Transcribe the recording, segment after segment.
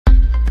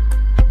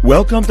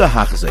Welcome to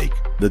Hachzik,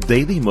 the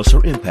Daily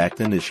Musar Impact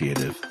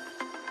Initiative.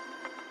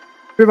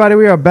 Everybody,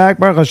 we are back,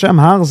 Baruch Hashem,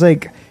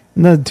 Hachzik,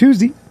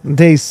 Tuesday,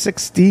 day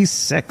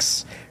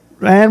 66.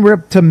 And we're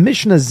up to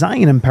Mishnah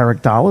Zion in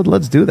Perek Daled.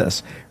 Let's do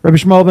this.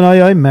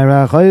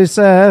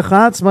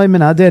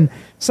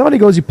 Somebody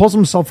goes, he pulls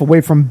himself away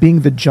from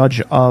being the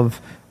judge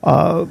of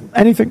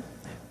anything.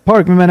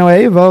 So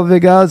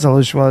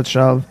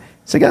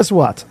guess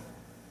what?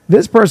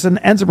 This person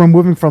ends up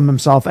removing from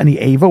himself any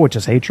ava, which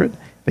is hatred,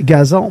 the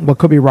gezel, what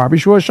could be rabbi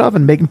shuashav,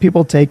 and making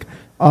people take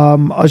a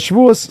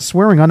shvuas,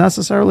 swearing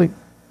unnecessarily.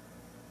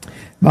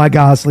 But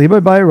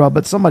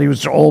somebody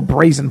who's all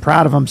brazen,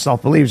 proud of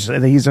himself, believes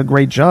that he's a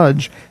great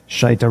judge,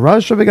 ends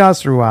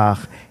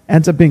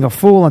up being a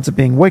fool, ends up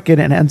being wicked,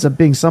 and ends up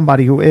being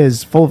somebody who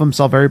is full of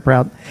himself, very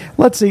proud.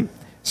 Let's see.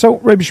 So,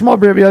 now,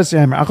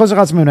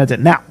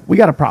 we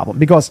got a problem,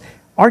 because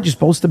aren't you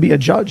supposed to be a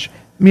judge?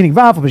 Meaning,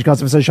 these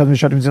psukim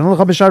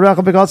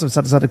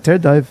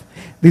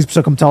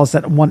tell us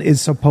that one is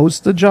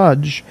supposed to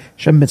judge.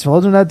 I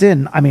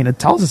mean, it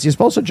tells us you're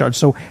supposed to judge.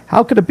 So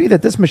how could it be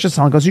that this Mishnah is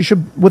telling us you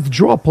should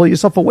withdraw, pull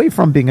yourself away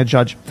from being a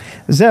judge?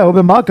 That's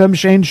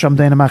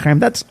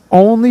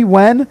only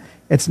when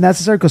it's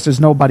necessary, because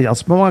there's nobody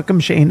else.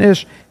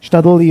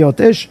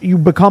 You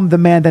become the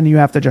man, then you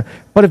have to judge.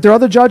 But if there are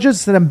other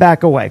judges, then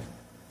back away.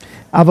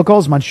 But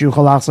if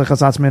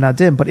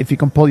you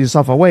can pull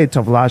yourself away,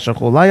 so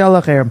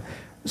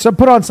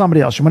put on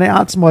somebody else. Take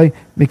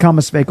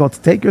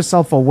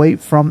yourself away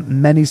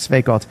from many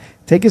sveikot.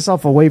 Take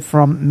yourself away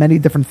from many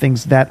different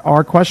things that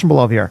are questionable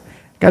over here.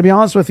 Gotta be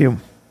honest with you.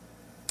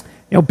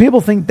 You know,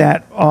 people think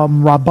that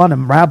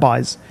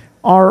rabbis,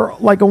 are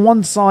like a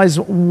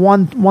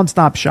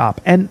one-stop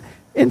shop. And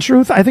in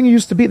truth, I think it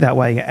used to be that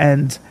way.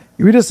 And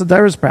you read us the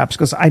Diras perhaps,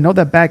 because I know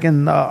that back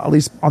in, at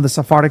least on the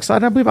Sephardic side,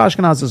 and I believe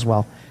Ashkenaz as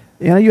well,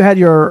 you know, you had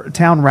your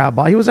town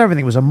rabbi. He was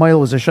everything. He was a moil, he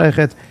was a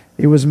sheikhet,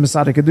 he was a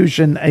Masada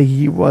Kedushin,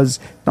 he was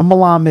a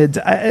Malamed,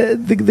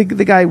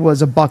 the guy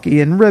was a Bucky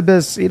and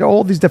Ribbis, you know,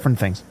 all these different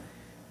things.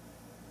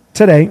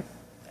 Today,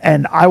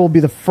 and I will be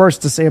the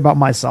first to say about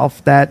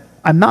myself that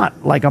I'm not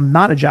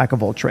a jack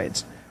of all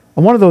trades.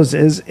 And one of those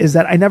is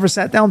that I never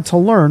sat down to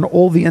learn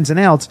all the ins and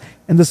outs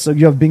in the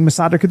sugya of being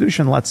Masada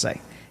Kedushin, let's say.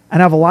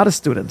 And I have a lot of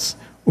students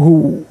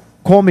who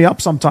call me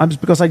up sometimes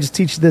because I just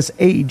teach this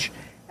age.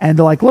 And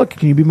they're like, look,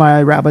 can you be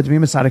my rabbi to be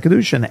Masada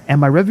Kedushin?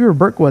 And my Rebbe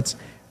Berkowitz,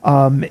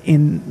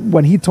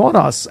 when he taught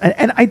us,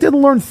 and I did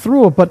learn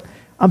through it, but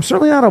I'm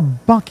certainly not a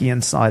Bucky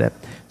inside it.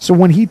 So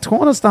when he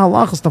taught us the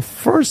halachas, the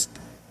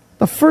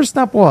first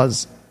step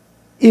was,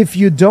 if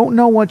you don't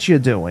know what you're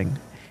doing,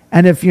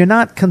 and if you're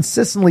not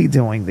consistently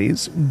doing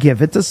these,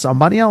 give it to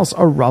somebody else.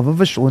 A Rav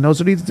of a shul who knows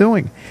what he's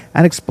doing.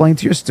 And explain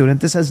to your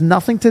student, this has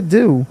nothing to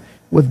do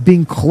with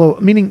being close.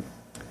 Meaning,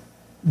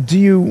 do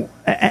you,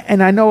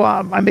 and I know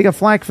I make a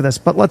flag for this,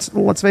 but let's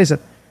face it.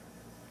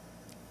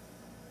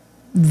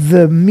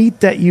 The meat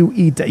that you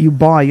eat, that you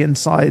buy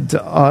inside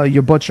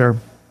your butcher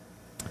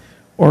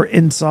or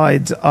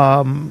inside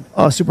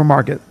a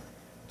supermarket,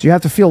 do you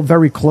have to feel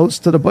very close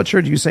to the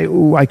butcher? Do you say,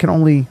 ooh, I can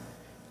only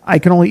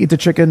eat the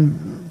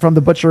chicken from the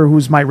butcher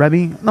who's my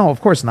Rebbe? No,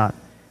 of course not.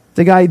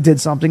 The guy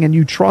did something and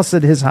you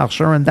trusted his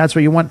hachshir, and that's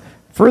where you went.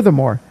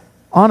 Furthermore,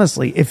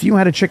 honestly, if you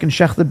had a chicken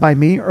shechted by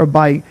me or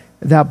by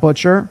that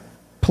butcher,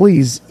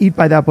 please eat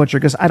by that butcher,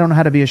 because I don't know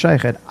how to be a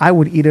sheikhet. I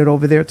would eat it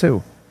over there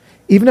too.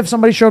 Even if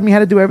somebody showed me how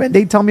to do everything,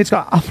 they tell me it's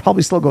good, I'll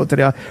probably still go to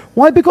there.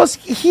 Why? Because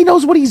he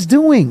knows what he's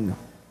doing.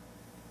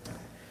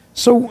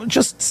 So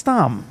just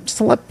stop, just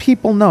to let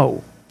people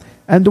know.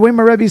 And the way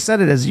my Rebbe said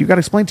it is, you got to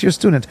explain to your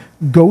student,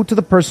 go to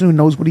the person who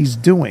knows what he's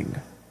doing.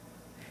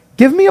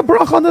 Give me a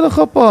bracha under the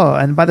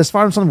chuppah, and by the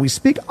Sfarim something we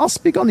speak, I'll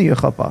speak under your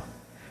chuppah.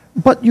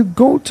 But you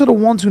go to the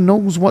ones who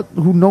knows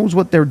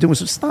what they're doing.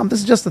 So stop.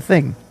 This is just the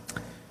thing.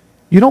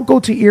 You don't go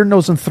to ear,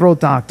 nose, and throat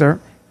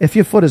doctor if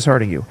your foot is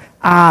hurting you.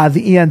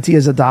 The ENT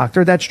is a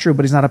doctor. That's true,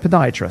 but he's not a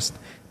podiatrist.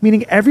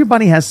 Meaning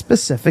everybody has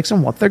specifics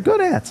on what they're good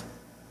at.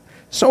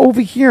 So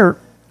over here,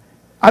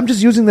 I'm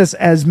just using this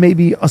as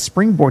maybe a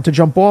springboard to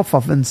jump off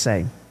of and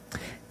say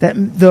that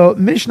the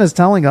Mishnah is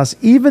telling us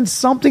even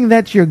something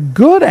that you're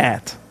good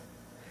at,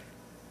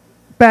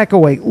 back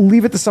away,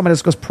 leave it to somebody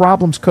else, because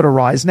problems could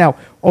arise. Now,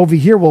 over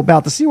here, we're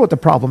about to see what the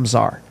problems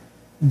are.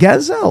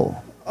 Gezel.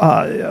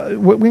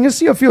 We're going to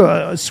see a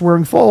few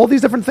swearing full, all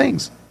these different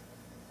things.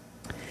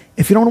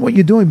 If you don't know what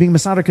you're doing, being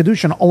Masada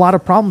Kedushin, a lot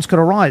of problems could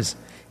arise.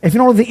 If you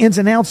don't know the ins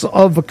and outs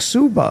of a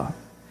ksuba,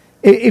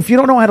 if you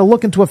don't know how to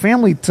look into a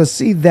family to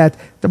see that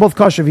they're both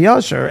kosher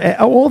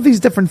v'yasher, all these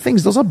different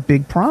things, those are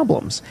big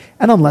problems.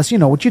 And unless you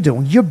know what you're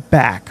doing, you're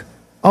back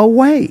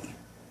away.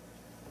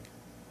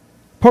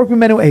 Pork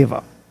menu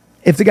eva.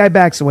 If the guy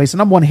backs away, so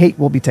number one, hate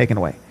will be taken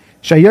away.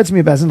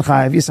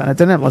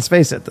 Let's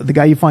face it, the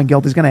guy you find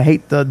guilty is going to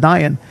hate the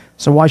dying,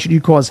 so why should you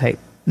cause hate?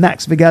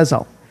 Next,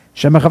 v'gezel.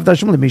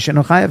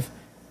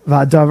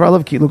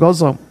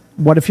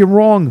 What if you're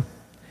wrong?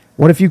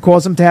 What if you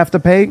cause him to have to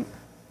pay?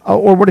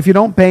 Or what if you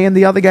don't pay and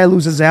the other guy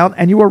loses out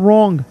and you are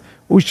wrong?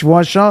 Maybe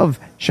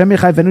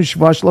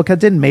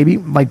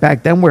like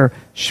back then where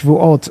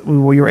shvuot,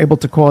 where you're able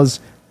to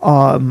cause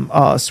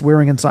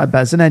swearing inside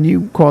Bezin, and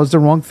you caused the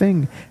wrong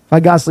thing.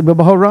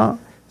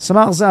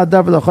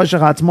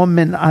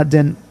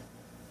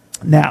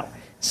 Now,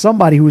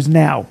 somebody who's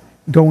now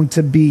going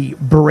to be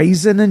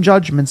brazen in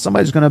judgment,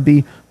 somebody's going to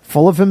be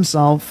full of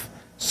himself.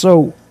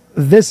 So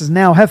this is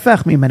now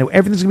hefech mimenu.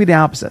 Everything's going to be the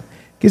opposite.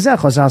 Because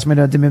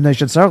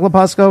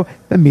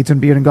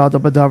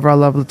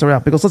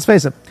let's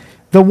face it,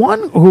 the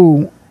one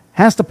who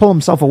has to pull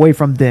himself away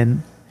from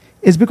din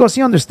is because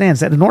he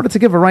understands that in order to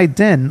give a right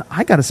din,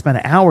 I got to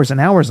spend hours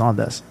and hours on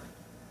this.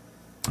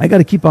 I got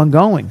to keep on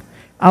going.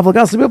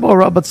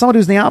 But somebody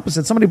who's the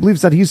opposite, somebody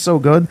believes that he's so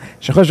good.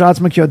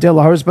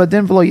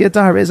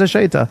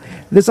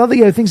 This other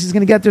guy thinks he's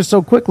going to get there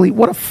so quickly.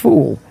 What a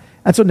fool.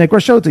 That's what Nikra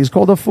Shota is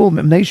called, a fool.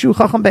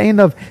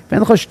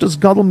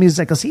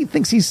 Because he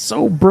thinks he's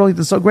so brilliant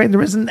and so great, and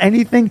there isn't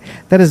anything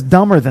that is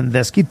dumber than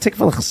this.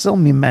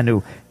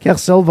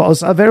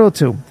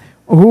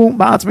 הוא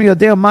בעצמו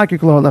יודע מה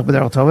ככלו הולך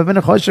בדרך טובה,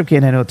 ונחושב כי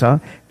איננו אותה,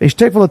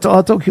 וישתקף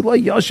לתועלתו כי לא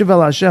יושב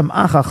אל השם,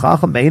 אך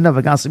החכם בעיניו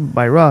וגסים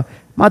בעירה,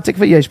 מה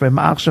תקווה יש בהם,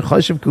 אך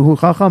שחושב כי הוא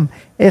חכם,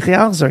 איך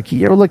יחזר, כי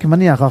יראו לו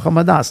כמניח חכם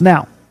הדס.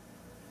 Now,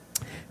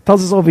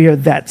 tells us over here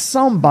that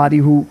somebody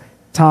who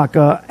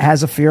Taka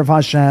has a fear of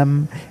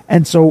Hashem,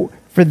 and so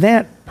for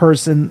that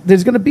person,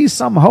 there's going to be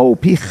some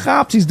hope.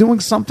 He's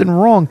doing something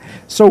wrong.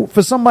 So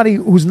for somebody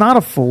who's not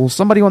a fool,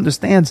 somebody who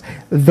understands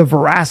the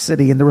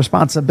veracity and the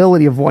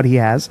responsibility of what he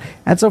has,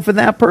 and so for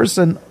that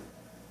person,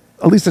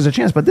 at least there's a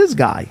chance. But this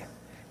guy's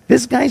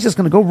just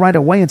going to go right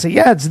away and say,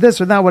 yeah, it's this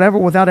or that, whatever,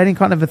 without any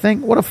kind of a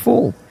thing. What a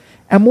fool.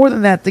 And more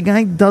than that, the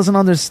guy doesn't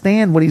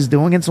understand what he's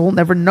doing, and so he'll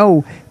never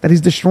know that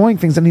he's destroying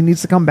things, and he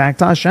needs to come back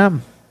to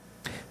Hashem.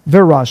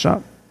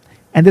 Virasha.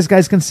 And this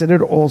guy's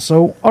considered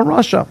also a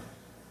Rasha.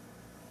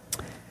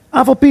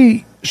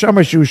 Avalpi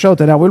Shomer Shu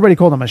Shota. Now we already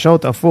called him a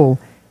Shota, a fool.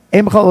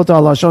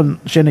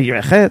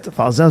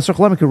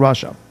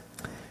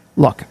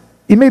 Look,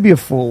 he may be a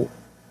fool,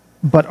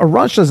 but a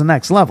Rasha is the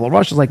next level. A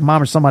Rasha is like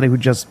mom or somebody who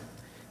just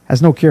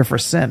has no care for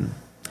sin.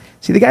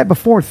 See, the guy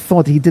before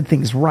thought he did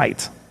things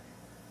right.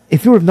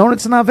 If he would have known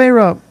it's an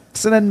Avera,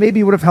 so then maybe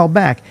he would have held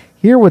back.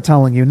 Here we're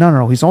telling you,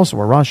 no, he's also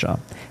a Rasha.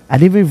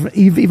 And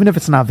even if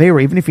it's an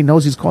Avera, even if he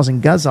knows he's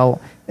causing Gazal,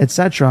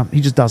 etc.,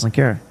 he just doesn't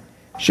care.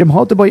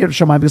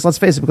 Because let's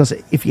face it, because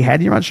if he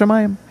had Yirat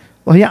Shamayim,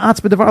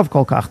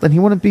 then he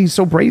wouldn't be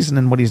so brazen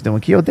in what he's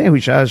doing.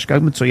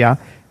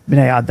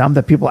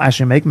 That people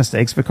actually make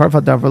mistakes.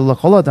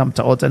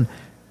 And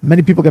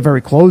many people get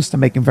very close to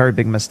making very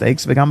big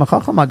mistakes.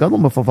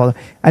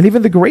 And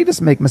even the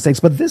greatest make mistakes.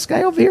 But this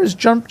guy over here is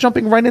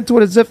jumping right into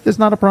it as if there's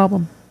not a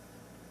problem.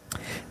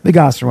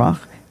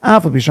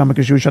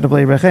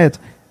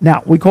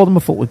 Now, we called him a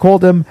fool. We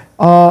called him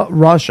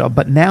Rasha.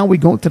 But now we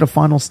go to the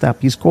final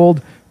step. He's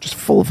called just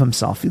full of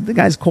himself. The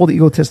guy's called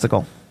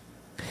egotistical.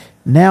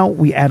 Now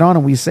we add on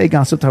and we say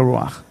Gasut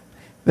HaRuach.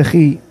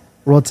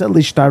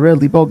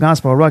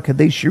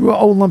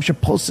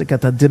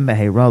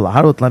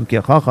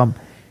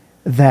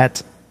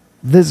 That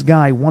this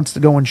guy wants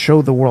to go and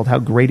show the world how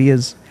great he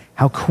is,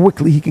 how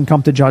quickly he can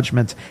come to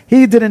judgment.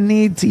 He didn't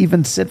need to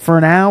even sit for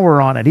an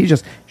hour on it. He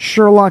just,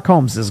 Sherlock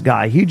Holmes, this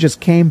guy. He just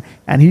came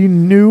and he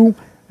knew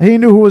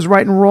who was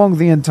right and wrong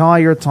the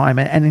entire time.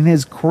 And in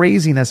his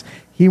craziness,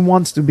 he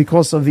wants to,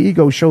 because of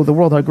ego, show the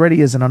world how great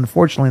he is. And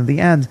unfortunately, in the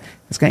end,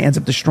 this guy ends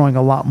up destroying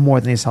a lot more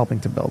than he's helping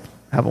to build.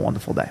 Have a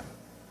wonderful day.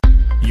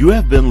 You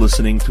have been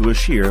listening to a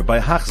shiur by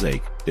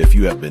Hachzeik. If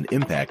you have been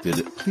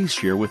impacted, please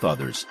share with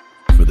others.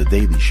 For the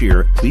daily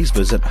shiur, please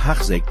visit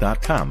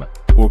Hachzeik.com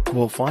or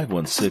call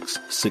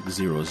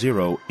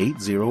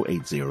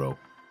 516-600-8080.